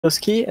this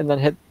key and then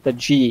hit the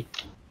G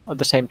at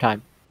the same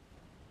time.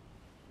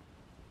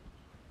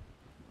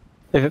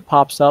 If it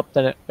pops up,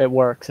 then it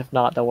works. If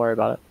not, don't worry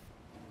about it.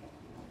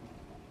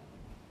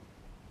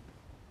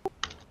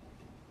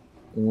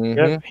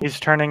 Yep, he's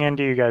turning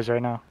into you guys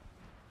right now.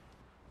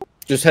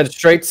 Just head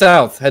straight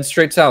south. Head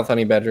straight south,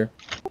 Honey Badger.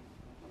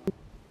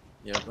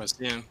 Yep, I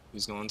see him.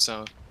 He's going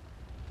south.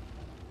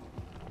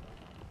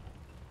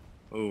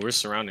 Oh, we're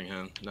surrounding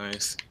him.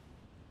 Nice.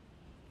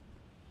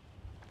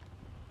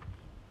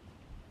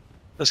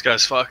 This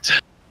guy's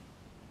fucked.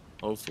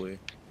 Hopefully.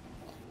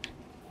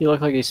 You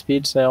look like a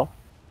speed sail.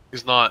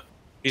 He's not.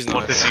 He's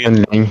not.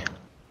 115.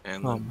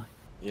 And Oh my.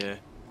 yeah.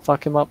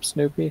 Fuck him up,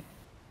 Snoopy.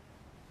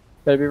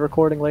 Better be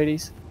recording,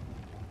 ladies.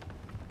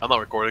 I'm not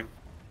recording.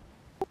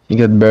 You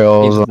get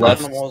barrels. He's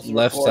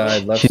left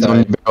side. Left He's side. on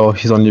the barrel.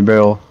 He's on the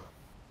barrel.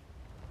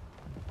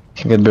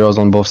 You get barrels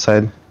on both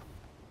sides.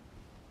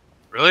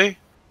 Really?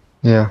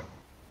 Yeah.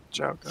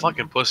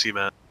 Fucking pussy,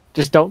 man.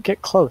 Just don't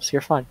get close.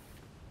 You're fine.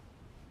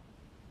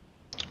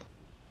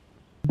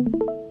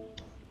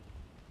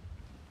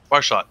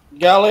 Fire shot.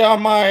 Galley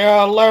on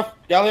my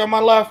left. Galley on my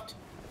left.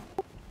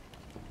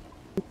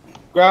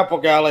 Grapple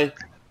galley.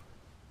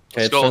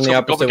 Okay, Let's go. turn the Go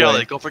opposite for galley.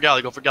 way. Go for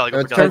galley. Go for galley. Go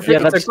for It's, galley.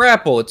 Yeah, it's a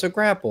grapple. It's a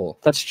grapple.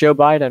 That's Joe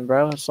Biden,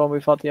 bro. That's the one we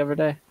fought the other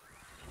day.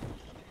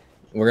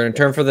 We're gonna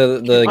turn for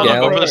the No, go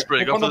galley. for this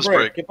brig. Go for this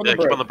brig. Keep on Yeah, the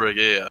keep on the brig.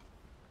 brig. Yeah.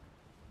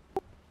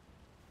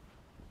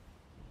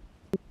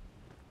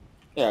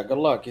 Yeah, good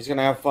luck. He's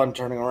gonna have fun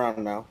turning around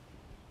now.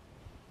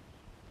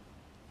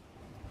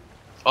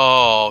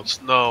 Oh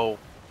no.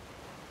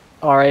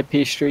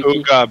 R.I.P. Streaky.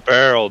 Who got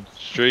barreled?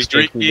 Streaky.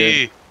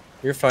 Streaky.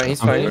 You're fine. He's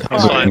fine. He's Fine,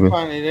 fine.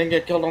 fine. He didn't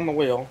get killed on the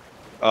wheel.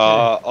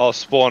 I'll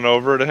spawn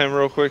over to him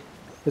real quick.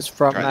 His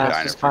front Try the mass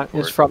diner is kind. His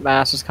report. front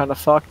mass is kind of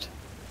fucked.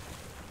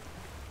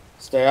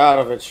 Stay out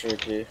of it,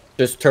 Streaky.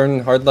 Just turn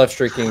hard left,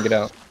 Streaky, and get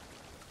out.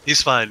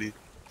 He's fine.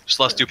 Just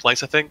lost 2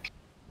 planks, I think.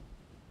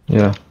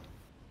 Yeah.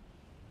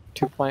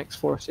 2 planks,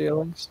 4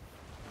 ceilings.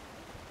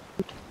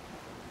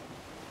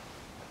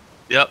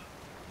 Yep.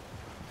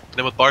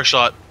 Then with bar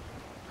shot.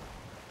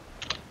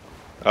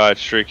 Alright,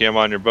 Streaky, I'm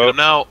on your Get boat. him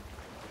now.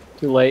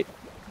 Too late.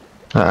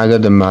 I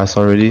got the mass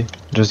already.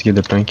 Just get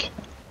the plank.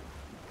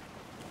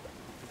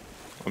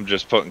 I'm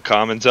just putting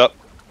commons up.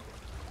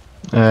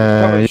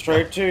 Coming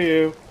straight to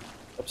you.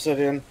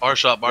 Obsidian. Bar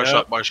shot. Bar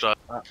shot. Bar shot.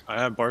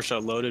 I have bar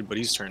shot loaded, but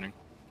he's turning.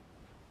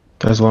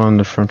 There's one on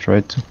the front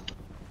right too.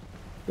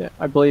 Yeah,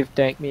 I believe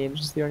Dank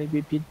Memes is the only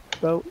BP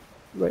boat.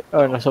 Wait,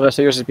 oh no,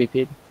 Sylvester, yours is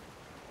BP'd.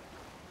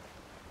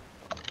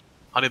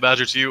 Honey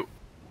Badger to you.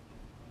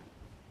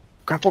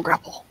 Grapple,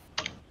 grapple.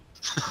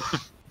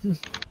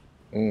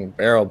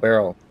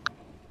 Barrel.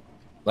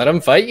 Let him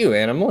fight you,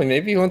 animal.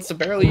 Maybe he wants to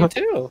barrel you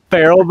too.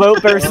 Barrel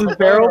boat versus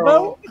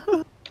barrel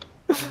boat?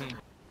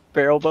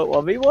 Barrel boat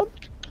 1v1?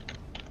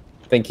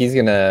 Think he's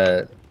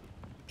gonna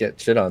get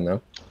shit on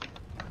though.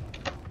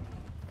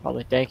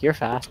 Probably Dank, you're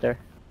faster.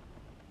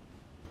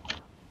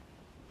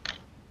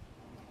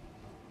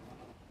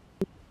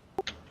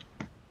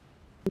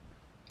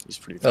 He's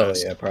pretty Oh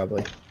fast. yeah,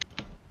 probably.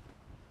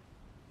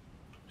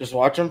 Just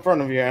watch in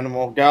front of you,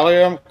 animal.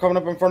 Galley, I'm coming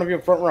up in front of you,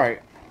 front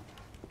right.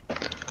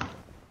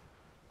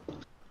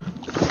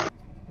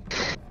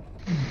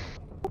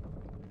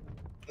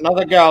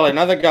 Another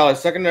galley,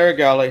 secondary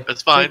galley.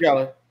 That's fine.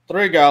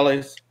 3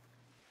 galleys.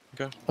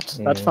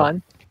 That's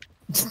fine.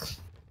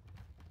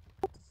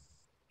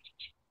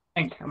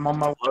 I'm on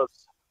my way.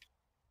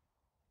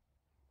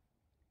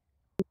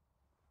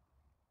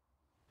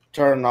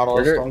 Turn,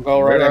 Nautilus. Where- Don't go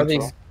where right are into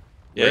these? him.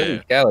 Where are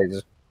these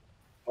galleys?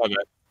 Okay.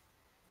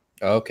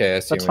 Okay, I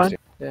see. That's him, I fine. see.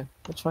 Yeah,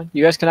 that's fine.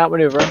 You guys can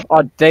outmaneuver.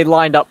 Oh, they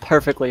lined up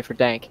perfectly for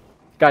Dank.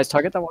 Guys,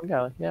 target that one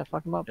galley. Yeah,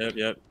 fuck him up.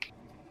 Yep.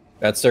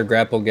 That's their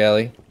grapple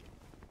galley.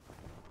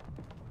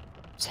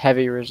 It's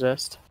heavy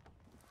resist.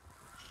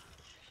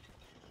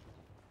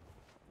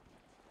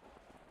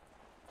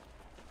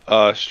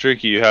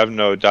 Streaky, you have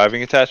no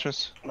diving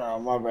attachments? No,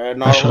 my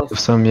bad, I should Nautilus. have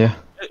some, yeah.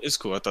 It's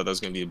cool. I thought that was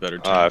gonna be a better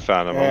turn. I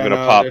found him. Yeah, I'm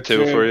gonna no, pop they're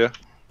 2 two. for you.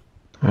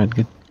 Alright,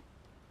 good.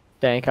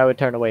 Dank, I would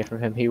turn away from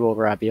him. He will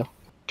grab you.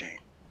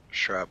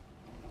 Shrub.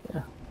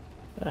 Yeah,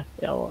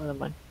 well, never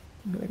mind.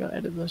 I'm gonna go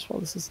edit this while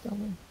this is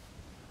done.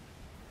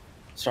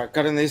 Start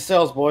cutting these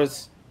cells,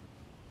 boys.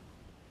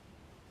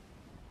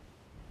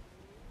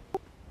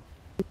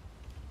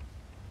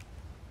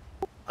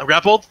 I'm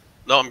grappled.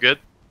 No, I'm good.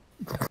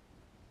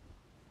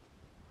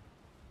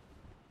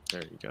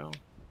 There you go.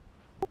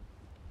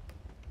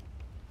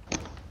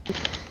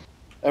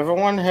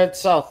 Everyone head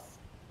south.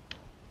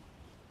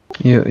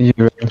 You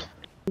red.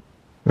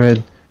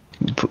 Red.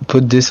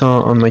 Put this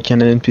on my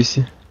Canadian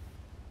PC.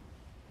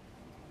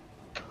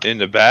 In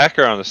the back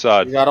or on the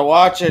side? You gotta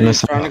watch it. He's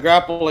Listen. trying to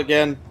grapple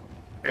again.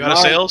 I got a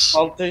sails.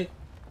 Salty.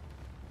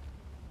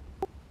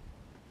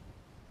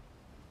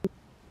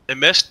 They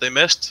missed. They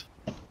missed.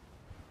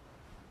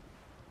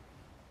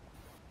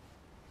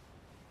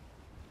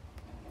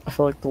 I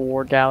feel like the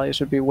war galleys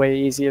would be way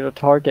easier to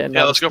target. And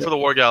Yeah, let's go for the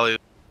war galley.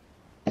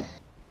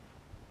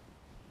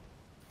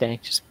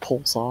 Dank just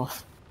pulls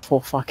off. Full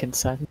fucking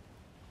send.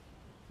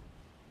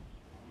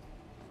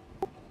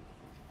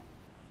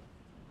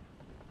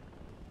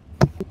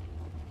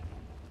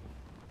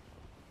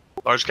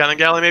 Large cannon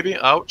galley, maybe?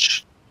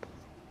 Ouch.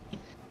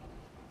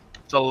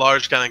 It's a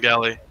large cannon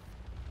galley.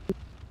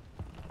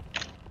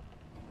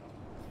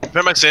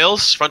 Prepare my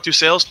sails. Front 2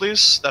 sails,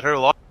 please. That hurt a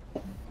lot.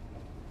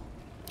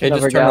 Hey,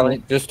 Another just turn galley.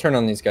 on. Just turn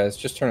on these guys.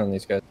 Just turn on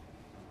these guys.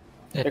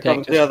 Yeah, Here tank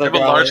comes just- the I other have a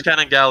galley. large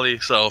cannon galley,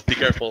 so be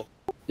careful.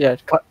 yeah,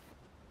 cut.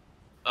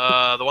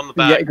 The one in the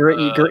back. Yeah,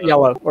 green,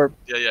 yellow or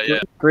Yeah.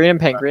 green and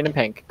pink. Green and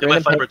pink. Get Green my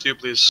and pink. fiber too,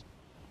 please.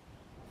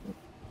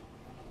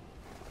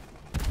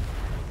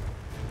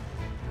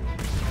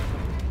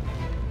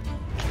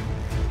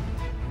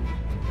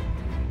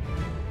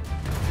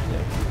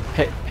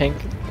 Pink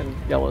and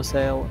yellow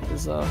sail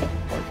is large.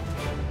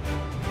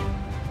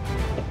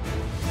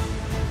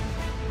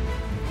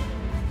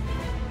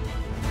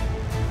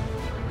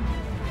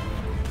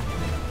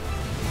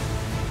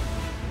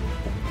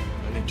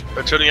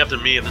 They're turning after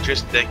me and they're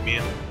chasing tank me.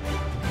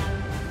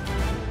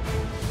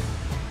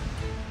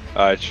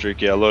 Alright,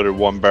 Streaky, I loaded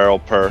 1 barrel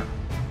per.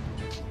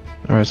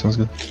 Alright, sounds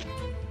good.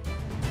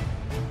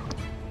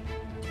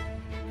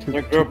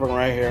 They're grouping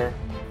right here.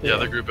 Yeah,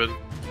 they're grouping.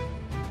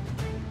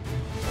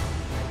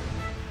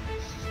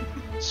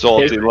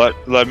 Salty,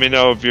 let me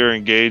know if you're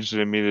engaged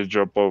and me to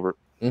jump over.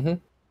 Mm-hmm.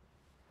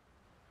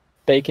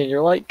 Bacon,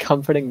 you're like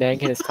comforting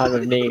Dank in his time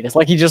of need. It's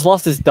like he just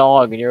lost his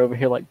dog and you're over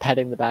here like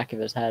petting the back of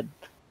his head.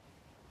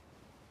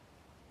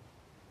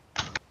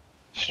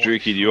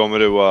 Streaky, do you want me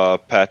to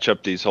patch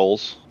up these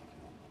holes?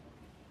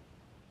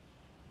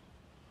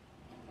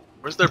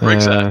 Where's their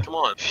bricks Uh, at? Come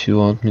on. If you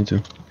want me to.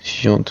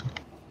 If you want to.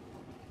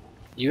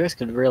 You guys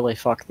could really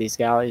fuck these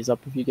galleys up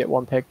if you get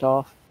one picked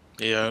off.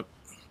 Yeah.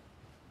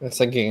 That's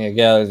like getting a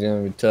galley is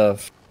gonna be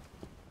tough.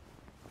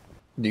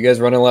 Do you guys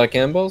run a lot of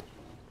cannonballs?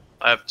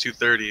 I have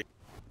 230.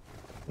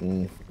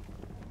 Mm.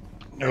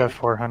 I got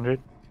 400.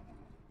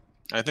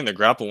 I think the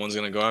grapple one's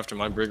gonna go after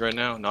my brig right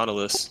now.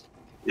 Nautilus.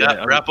 Yeah,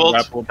 I'm grappled.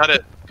 grappled. Cut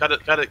it. Cut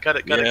it. Cut it. Cut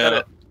it. Cut it. Cut Yeah.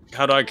 it.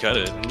 How do I cut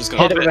it? I'm just Hit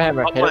gonna it with a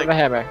hammer. I'll Hit it with play. a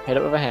hammer. Hit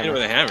it with a hit it hammer.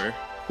 with a hammer.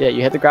 Yeah,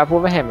 you hit the grapple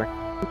with a hammer.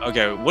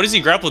 Okay, what does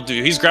he grapple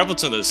do? He's grappled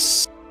to the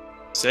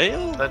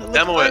sail? Then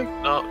demo it.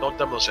 No, don't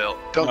demo sail.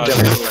 Don't Oh,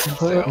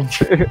 demo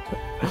it.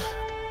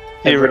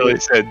 He really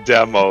said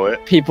demo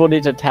it. People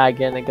need to tag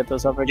in and get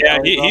those other Yeah,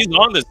 galleys off. he's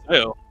on the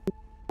sail.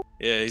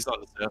 Yeah, he's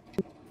on the sail.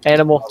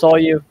 Animal, it's all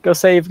you. Go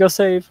save. Go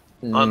save.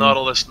 On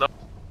Nautilus. No.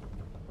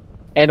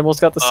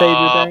 Animal's got the savior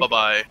Bye Dank.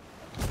 bye.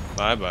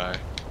 Bye bye.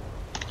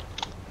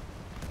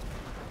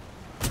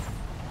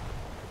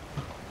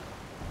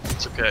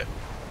 It's okay.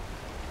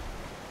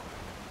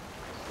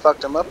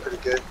 Fucked him up pretty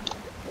good.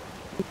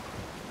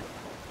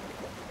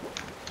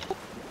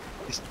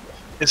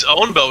 His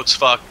own boat's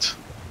fucked.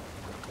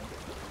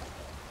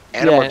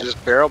 Animal Yeah.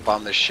 just barrel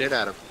bombed the shit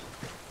out of him.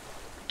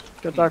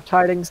 Good Dark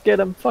Tidings, get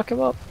him. Fuck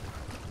him up.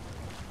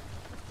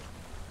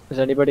 Is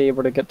anybody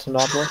able to get to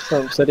Nautilus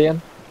from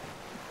Obsidian?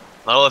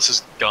 Nautilus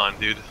is gone,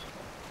 dude.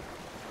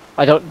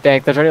 I don't,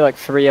 Dank, there's only like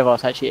 3 of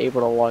us actually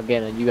able to log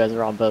in and you guys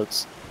are on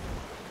boats.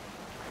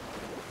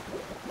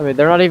 I mean,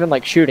 they're not even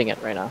like shooting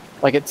it right now.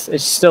 Like it's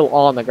still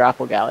on the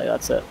grapple galley,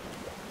 that's it.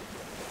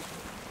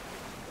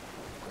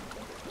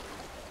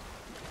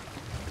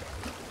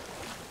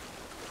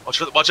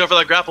 Watch out for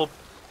that grapple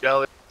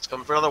galley. It's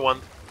coming for another one.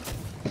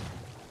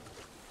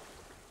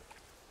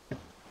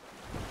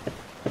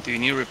 Do you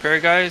need repair,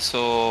 guys,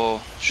 or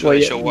should Well, I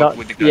yeah, show up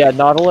with the guy? yeah,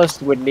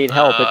 Nautilus would need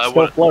help. I It's still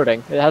wouldn't-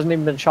 floating. It hasn't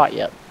even been shot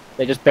yet.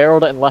 They just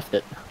barreled it and left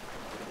it.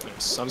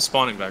 Yes, I'm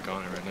spawning back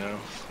on it right now.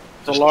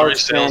 It's a Just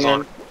large 3 sails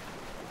cannon. on.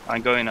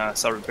 I'm going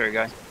as a repair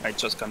guy. I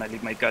just gonna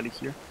leave my galley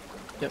here.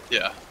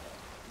 Yeah.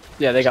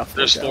 Yeah, they got 4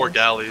 There's 4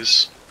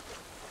 galleys. galleys.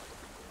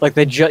 Like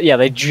they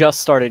just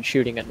started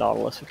shooting at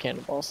Nautilus with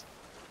cannonballs.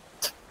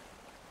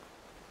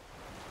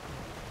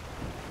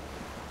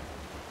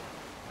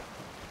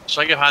 Let's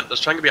try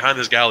and get behind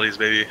his galleys,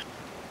 baby.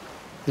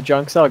 The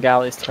junk cell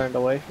galley's turned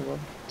away from them.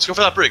 Let's go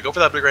for that brig. Go for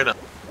that brig right now.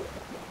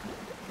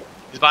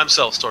 He's by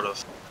himself, sort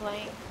of.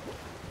 Playing.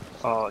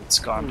 Oh, it's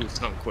gone.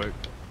 It's not quick.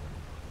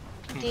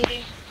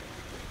 DD.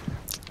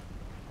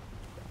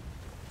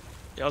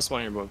 Yeah, I'll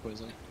spawn your boat,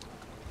 please.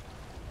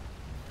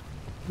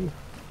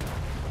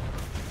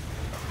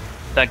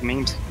 Tag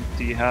memes.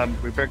 Do you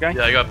have repair guy?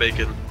 Yeah, I got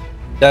bacon.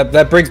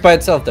 That brig's by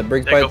itself. That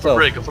brig's Yeah, by go for itself.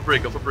 brig. Go for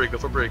brig. Go for brig. Go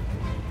for brig.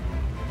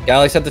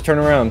 Galley's have to turn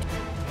around.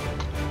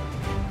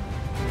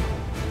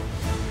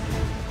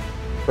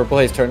 Purple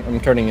haze, I'm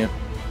turning you.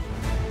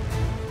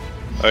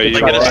 Are you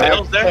Did I get a Right.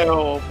 sails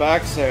there?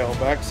 Back sail,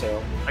 back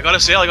sail. I got a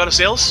sail. I got a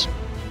sails.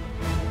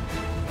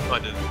 Oh, I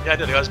did. Yeah, I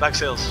did. I got his back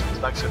sails. His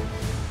back sail.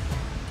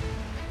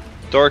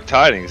 Dark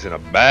Tidings in a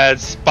bad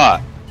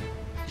spot.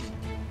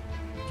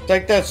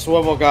 Take that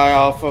swivel guy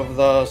off of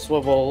the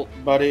swivel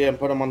buddy and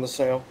put him on the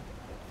sail.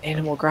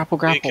 Animal, grapple,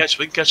 We grapple.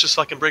 can catch this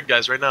fucking brig,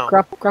 guys, right now.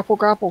 Grapple, grapple,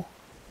 grapple.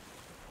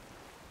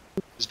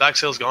 His back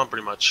sail's gone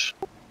pretty much.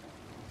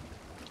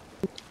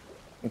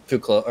 Too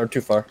close or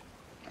too far.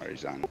 Oh,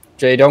 he's on.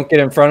 Jay, don't get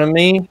in front of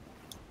me.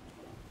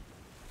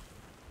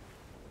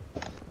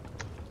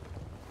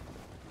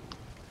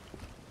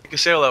 Take a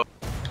sail out.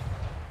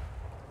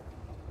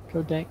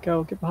 Go, Dank,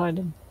 go. Get behind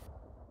him.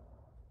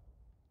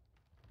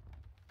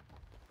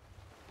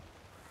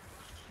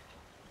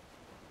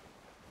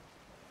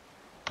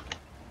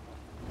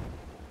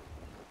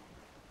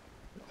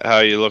 How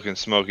you looking,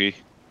 Smokey?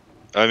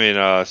 I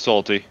mean,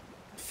 Salty.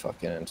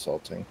 Fucking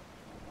insulting.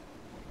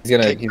 He's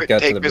got to the bridge.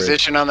 Take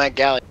position on that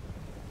galley.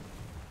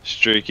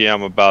 Streaky,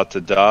 I'm about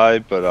to die,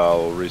 but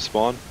I'll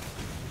respawn.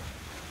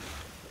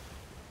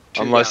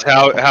 Unless,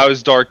 how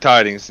is Dark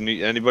Tidings?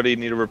 Anybody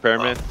need a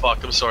repairman?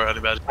 Fuck, I'm sorry, honey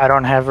badger. I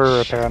don't have a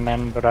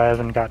repairman, but I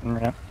haven't gotten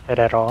it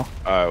at all.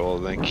 Alright, well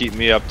then keep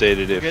me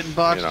updated if, Getting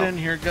boxed in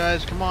here,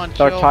 guys. Come on,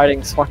 Dark chill.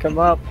 Tidings, fuck him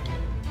up.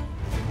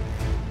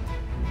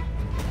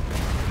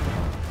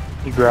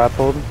 He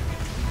grappled.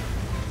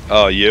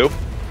 Oh, you?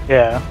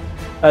 Yeah.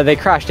 They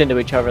crashed into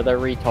each other. They're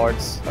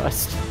retards.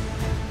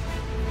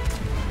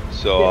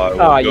 So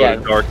I will go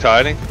to Dark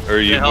Tiding? Or are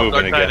you moving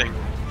Dark again? Tiding.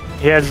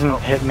 He hasn't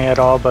hit me at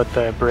all, but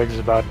the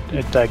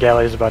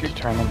galley is about to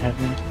turn and hit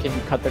me. Can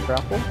you cut the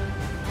grapple?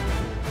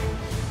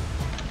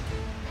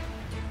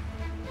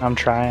 I'm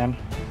trying.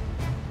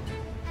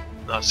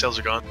 Sails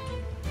are gone.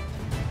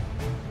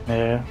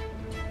 Yeah.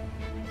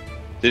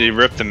 Did he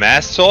rip the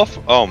masts off?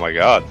 Oh my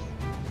god.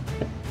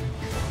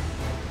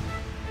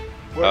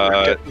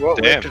 What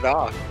damn. ripped it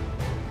off?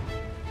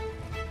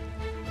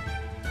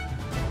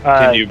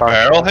 Can you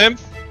barrel him?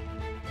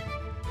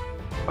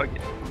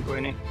 Okay, I'm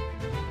going in.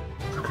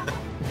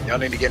 Y'all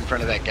need to get in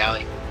front of that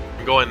galley.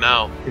 I'm going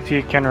now. If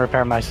you can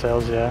repair my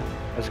sails, yeah.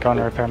 I was going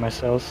to repair my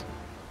sails.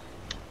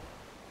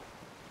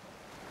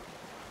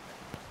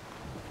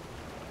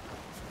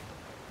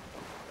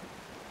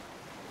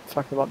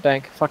 Fuck him up,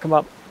 Dank. Fuck him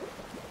up.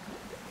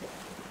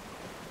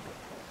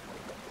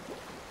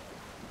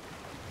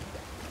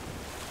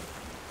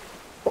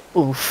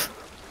 Oof.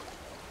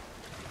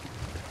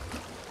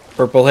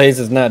 Purple Haze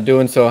is not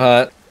doing so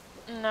hot.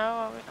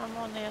 No, I'm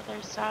on the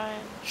other side.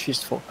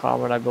 She's full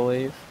combat, I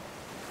believe.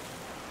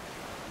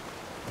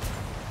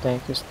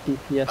 Dank just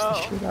DPS the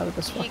shit out of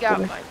this one. He got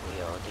my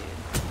wheel,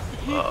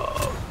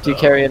 dude. Do you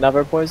carry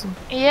another poison?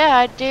 Yeah,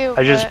 I do.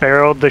 I just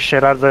barreled the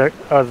shit out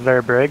of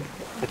their brig.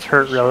 It's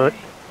hurt really.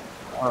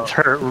 It's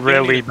hurt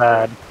really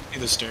bad.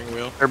 Need the steering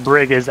wheel. Their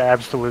brig is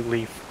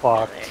absolutely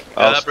fucked.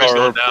 That brig's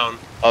going down.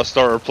 I'll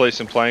start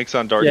replacing planks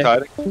on Dark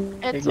Tiding.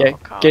 It's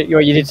Yeah,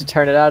 you need to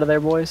turn it out of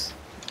there, boys.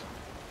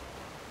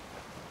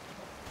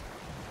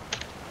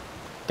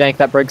 Dank,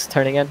 that brig's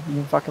turning in. You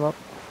can fuck him up.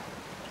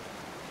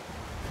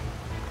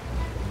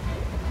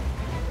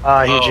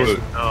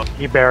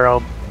 He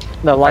barreled.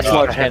 No, large I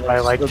got hit cannons. by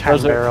like 10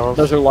 those barrels.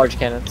 Those are large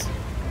cannons.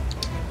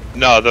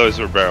 No, those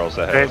were barrels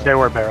that had. They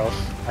were barrels.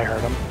 I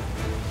heard them.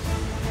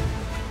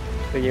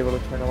 Are you able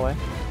to turn away?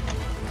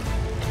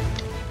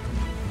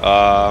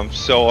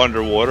 So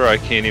underwater I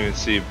can't even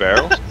see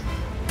barrels.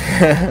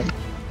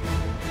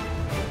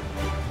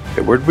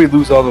 Hey, where did we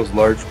lose all those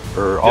large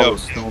or all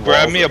those stone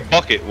grab walls? me a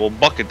bucket. We'll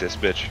bucket this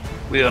bitch.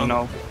 We don't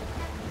know.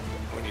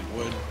 We need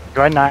wood.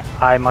 Do I not?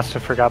 I must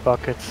have forgot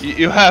buckets.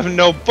 You have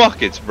no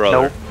buckets,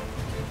 brother.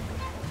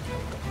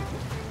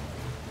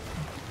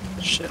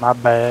 Nope. Shit. My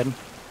bad.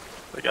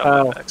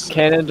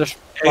 Cannon just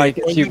like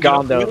Poison,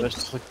 Uganda, get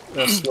just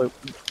a sloop.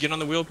 Get on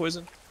the wheel,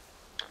 Poison.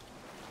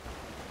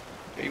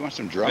 Hey, you want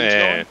some drums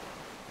Man,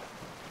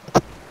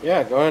 going?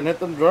 Yeah, go ahead and hit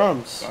them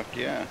drums. Fuck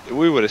yeah.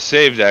 we would have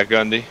saved that,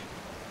 Gundy.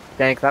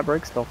 Dank, that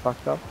brig's still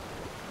fucked up.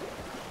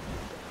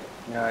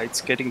 Yeah,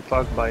 it's getting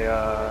fucked by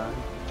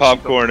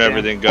Popcorn,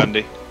 everything,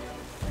 Gundy.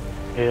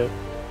 Yeah.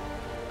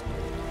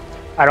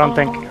 I don't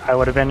think I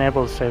would have been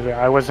able to save it.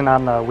 I wasn't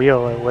on the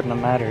wheel. It wouldn't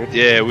have mattered.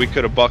 Yeah, we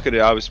could have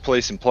bucketed. I was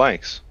placing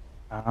planks.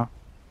 Uh-huh.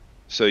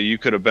 So you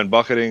could have been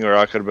bucketing, or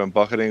I could have been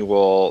bucketing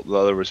while the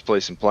other was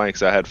placing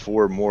planks. I had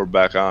 4 more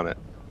back on it.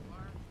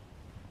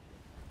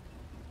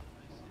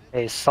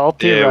 Hey,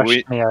 Salty Yeah,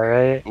 rushed me,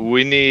 alright?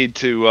 We need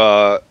to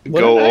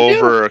go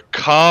over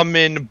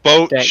common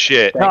boat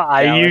shit. No,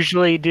 I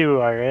usually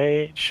do,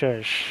 alright?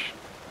 Shush.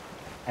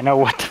 I know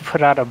what to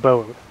put on a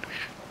boat.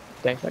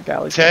 Dank, that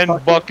galley's 10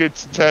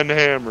 buckets, 10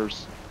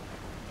 hammers.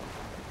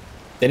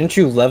 Didn't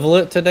you level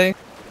it today?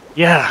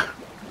 Yeah.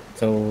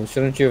 So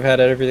shouldn't you have had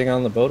everything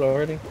on the boat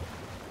already?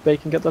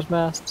 Bacon, get those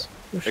masts.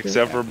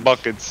 Except for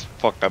buckets,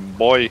 fucking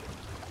boy.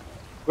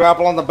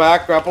 Grapple on the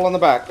back, grapple on the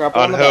back, grapple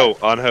on the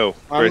back. On who?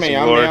 On me,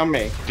 on me, on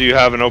me. Do you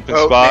have an open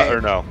Oh, spot man.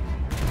 or no?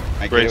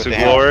 I get it Grace with of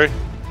the Glory?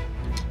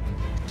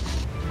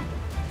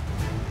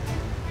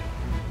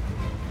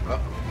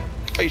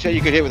 Oh, you said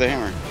you could hit with a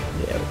hammer.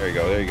 Yeah. There you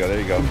go, there you go,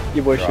 there you go.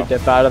 You boys You're should off.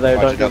 dip out of there.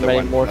 Watch Don't give another them any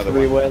one, more another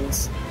 3 one.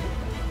 wins.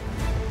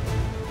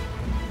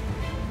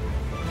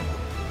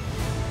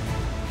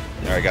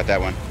 Alright, got that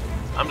one.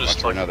 I'm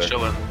just Watch for fucking another.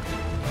 chilling.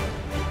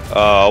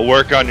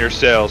 Work on your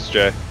sails,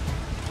 Jay.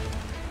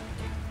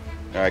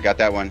 Alright, got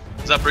that one.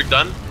 Is that brig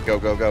done? Go,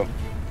 go, go.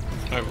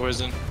 Alright,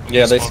 Poison.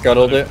 Yeah, they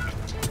scuttled it.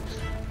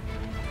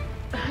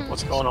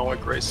 What's going on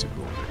with Grace of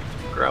Glory?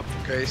 Grab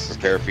Grace.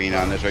 Prepare Fiend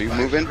on this. Are you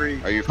moving?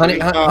 Are you Honey,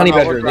 free? honey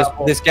badger,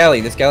 we're this galley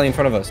in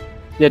front of us.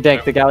 Yeah,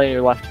 Dank, the galley on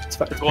your left. It's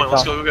Go on,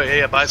 let's go, go.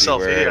 Yeah, by See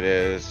itself. where Yeah, it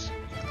is.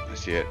 I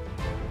see it.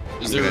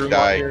 Is I'm there gonna room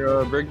die. on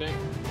your brig name?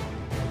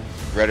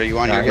 Red, are you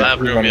on Nah, here? he's- Lab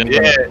he's room, running,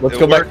 yeah. he's running. Let's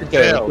go back to Jay.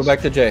 Let's tails. go back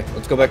to Jay.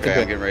 Let's go back Okay, to I'm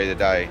Jay. getting ready to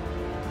die.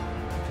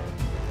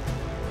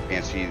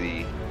 Can't see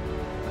the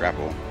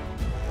grapple.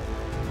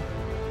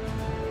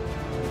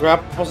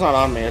 Grapple's not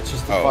on me. It's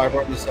just the Oh.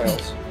 fiber of the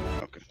sails.